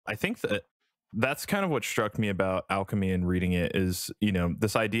I think that that's kind of what struck me about Alchemy and reading it is,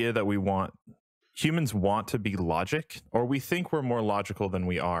 this idea that humans want to be logic, or we think we're more logical than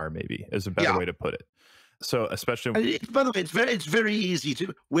we are, maybe is a better Yeah. way to put it. So especially, By the way, it's very easy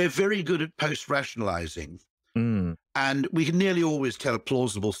to. We're very good at post-rationalizing, mm, and we can nearly always tell a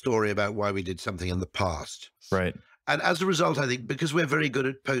plausible story about why we did something in the past. right. And as a result, I think because we're very good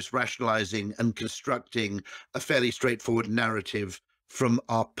at post-rationalizing and constructing a fairly straightforward narrative from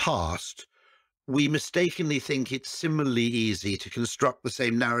our past, we mistakenly think it's similarly easy to construct the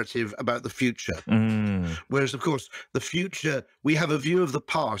same narrative about the future. Mm, Whereas, of course, the future, we have a view of the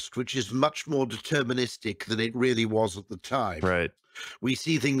past which is much more deterministic than it really was at the time. right. We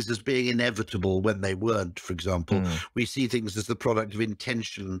see things as being inevitable when they weren't, for example. Mm, We see things as the product of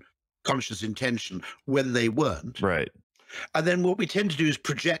intention, conscious intention, when they weren't. right. And then what we tend to do is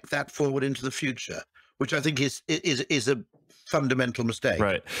project that forward into the future, which I think is a fundamental mistake.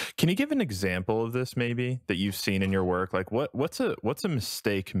 Right. Can you give an example of this maybe that you've seen in your work? Like what's a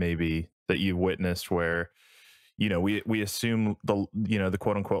mistake maybe that you've witnessed where, we assume the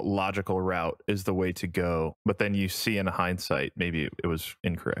quote unquote logical route is the way to go, but then you see in hindsight, maybe it was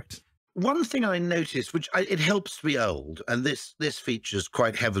incorrect. One thing I noticed, it helps to be old, and this features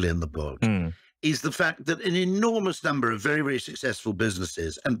quite heavily in the book, Mm, is the fact that an enormous number of very, very successful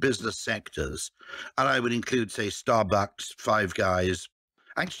businesses and business sectors, and I would include, say, Starbucks, Five Guys,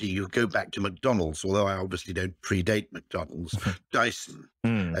 actually, you go back to McDonald's, although I obviously don't predate McDonald's, Dyson,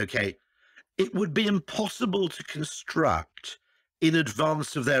 mm, okay, it would be impossible to construct in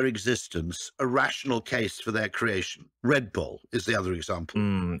advance of their existence a rational case for their creation. Red Bull is the other example.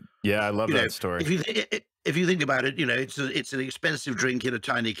 yeah, I love You know, that story. if you think about it, it's an expensive drink in a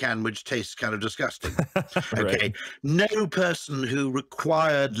tiny can, which tastes kind of disgusting. Okay. Right. No person who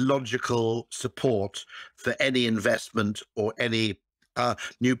required logical support for any investment or any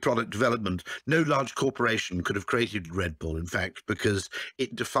new product development, no large corporation could have created Red Bull, in fact, because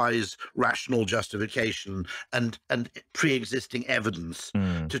it defies rational justification and pre-existing evidence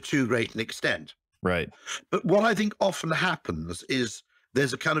Mm, to too great an extent. right. But what I think often happens is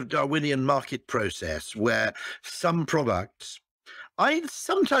there's a kind of Darwinian market process where some products,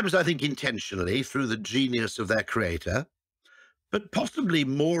 sometimes I think intentionally through the genius of their creator, but possibly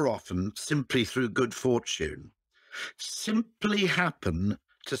more often simply through good fortune, simply happen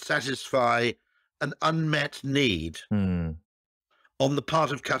to satisfy an unmet need Mm, on the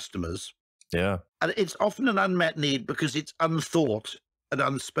part of customers. yeah. And it's often an unmet need because it's unthought and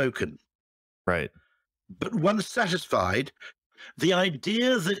unspoken. Right. But once satisfied, the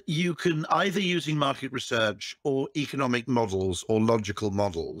idea that you can, either using market research or economic models or logical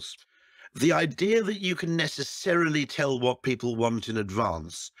models, the idea that you can necessarily tell what people want in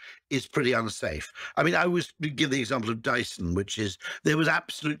advance is pretty unsafe. I mean, I always give the example of Dyson, which is there was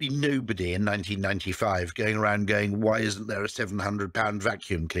absolutely nobody in 1995 going around going, why isn't there a £700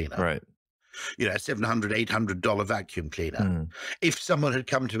 vacuum cleaner? Right. A $700, $800 vacuum cleaner. Mm, If someone had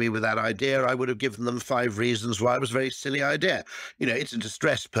come to me with that idea, I would have given them 5 reasons why it was a very silly idea. It's a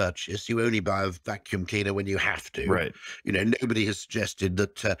distress purchase. You only buy a vacuum cleaner when you have to. right. Nobody has suggested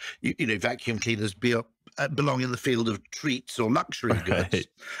that, vacuum cleaners belong in the field of treats or luxury goods. Right.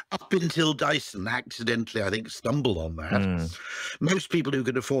 Up until Dyson accidentally, I think, stumbled on that. Mm, Most people who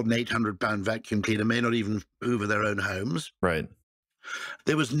could afford an £800 vacuum cleaner may not even hoover their own homes. right.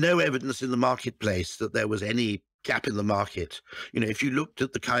 There was no evidence in the marketplace that there was any gap in the market. If you looked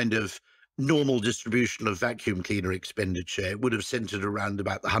at the kind of normal distribution of vacuum cleaner expenditure, it would have centered around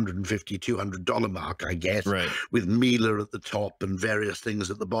about the $150, $200 mark, I guess, Right. with Miele at the top and various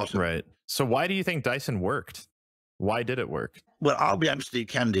things at the bottom. Right. So why do you think Dyson worked? Why did it work? Well, I'll be absolutely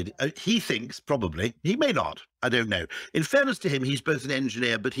candid. He thinks probably, he may not, I don't know. In fairness to him, he's both an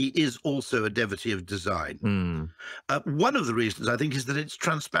engineer, but he is also a devotee of design. Mm, One of the reasons, I think, is that it's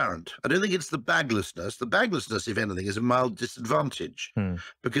transparent. I don't think it's the baglessness. The baglessness, if anything, is a mild disadvantage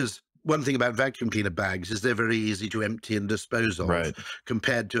because one thing about vacuum cleaner bags is they're very easy to empty and dispose of, right.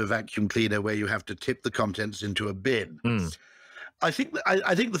 compared to a vacuum cleaner where you have to tip the contents into a bin. Mm, I think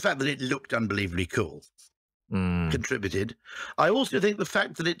the fact that it looked unbelievably cool contributed. I also think the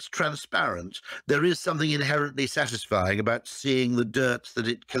fact that it's transparent, there is something inherently satisfying about seeing the dirt that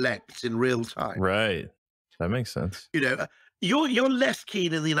it collects in real time. right. That makes sense. You're less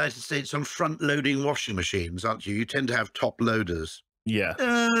keen in the United States on front-loading washing machines, aren't you? You tend to have top loaders. Yeah,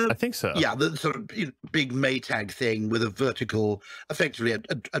 I think so. Yeah, the sort of big Maytag thing with a vertical, effectively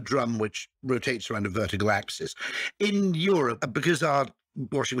a drum which rotates around a vertical axis. In Europe, because our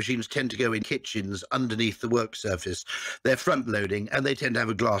washing machines tend to go in kitchens underneath the work surface, they're front-loading and they tend to have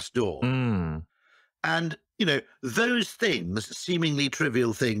a glass door. Mm, And, you know, those things, seemingly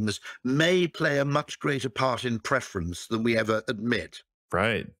trivial things, may play a much greater part in preference than we ever admit.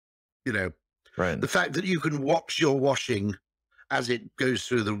 Right. You know, Right. the fact that you can watch your washing as it goes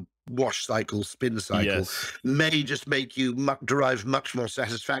through the wash cycle, spin cycle, Yes. may just make you derive much more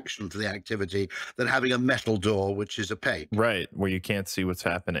satisfaction for the activity than having a metal door, which is opaque. Right. Where you can't see what's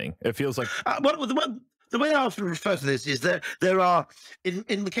happening. It feels like The way I often refer to this is that there are,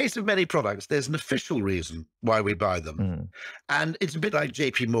 in the case of many products, there's an official reason why we buy them. Mhm. And it's a bit like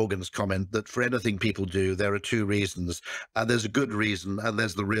JP Morgan's comment that for anything people do, there are two reasons. There's a good reason and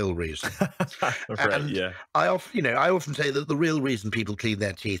there's the real reason. Right. And Yeah. I often say that the real reason people clean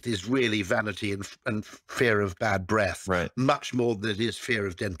their teeth is really vanity and fear of bad breath, Right. much more than it is fear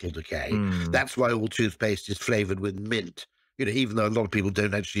of dental decay. Mm. That's why all toothpaste is flavored with mint. You know, even though a lot of people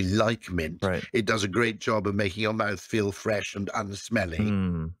don't actually like mint, Right. it does a great job of making your mouth feel fresh and unsmelly.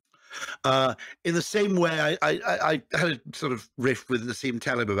 Mm. In the same way, I had a sort of riff with Nassim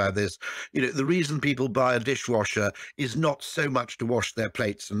Taleb about this. You know, the reason people buy a dishwasher is not so much to wash their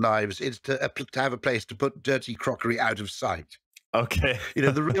plates and knives, it's to have a place to put dirty crockery out of sight. Okay. You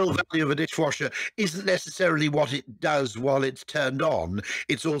know, the real value of a dishwasher isn't necessarily what it does while it's turned on.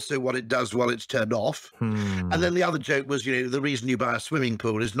 It's also what it does while it's turned off. Hmm. And then the other joke was, you know, the reason you buy a swimming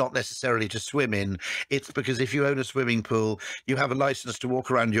pool is not necessarily to swim in. It's because if you own a swimming pool, you have a license to walk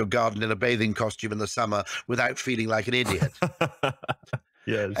around your garden in a bathing costume in the summer without feeling like an idiot.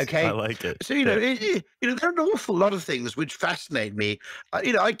 Yes. Okay. I like it. So, you know, there are an awful lot of things which fascinate me.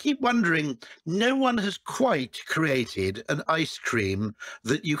 You know, I keep wondering, no one has quite created an ice cream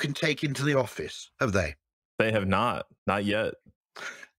that you can take into the office, have they? They have not yet.